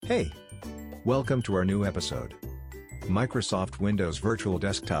Hey! Welcome to our new episode. Microsoft Windows Virtual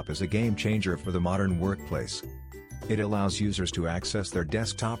Desktop is a game changer for the modern workplace. It allows users to access their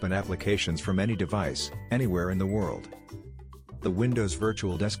desktop and applications from any device, anywhere in the world. The Windows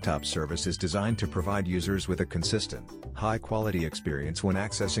Virtual Desktop service is designed to provide users with a consistent, high-quality experience when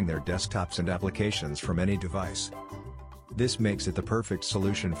accessing their desktops and applications from any device. This makes it the perfect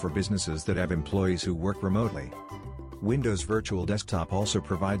solution for businesses that have employees who work remotely. Windows Virtual Desktop also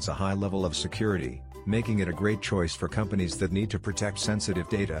provides a high level of security, making it a great choice for companies that need to protect sensitive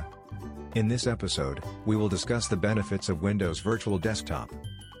data. In this episode, we will discuss the benefits of Windows Virtual Desktop.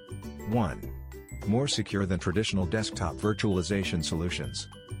 1. More secure than traditional desktop virtualization solutions.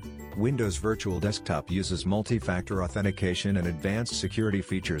 Windows Virtual Desktop uses multi-factor authentication and advanced security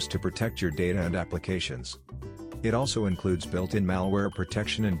features to protect your data and applications. It also includes built-in malware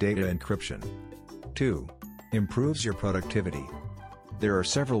protection and data encryption. 2. Improves your productivity. There are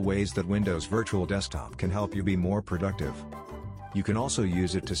several ways that Windows Virtual Desktop can help you be more productive. You can also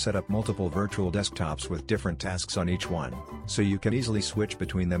use it to set up multiple virtual desktops with different tasks on each one, so you can easily switch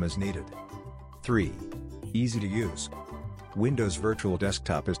between them as needed. 3. Easy to use. Windows Virtual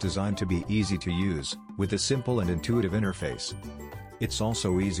Desktop is designed to be easy to use, with a simple and intuitive interface. It's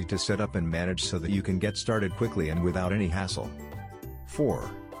also easy to set up and manage so that you can get started quickly and without any hassle. 4.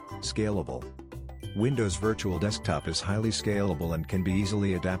 Scalable. Windows Virtual Desktop is highly scalable and can be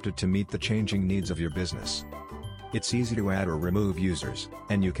easily adapted to meet the changing needs of your business. It's easy to add or remove users,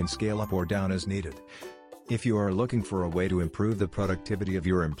 and you can scale up or down as needed. If you are looking for a way to improve the productivity of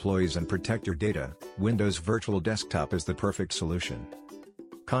your employees and protect your data, Windows Virtual Desktop is the perfect solution.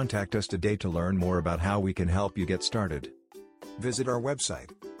 Contact us today to learn more about how we can help you get started. Visit our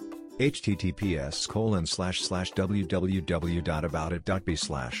website,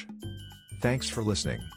 https://www.aboutit.be/. Thanks for listening.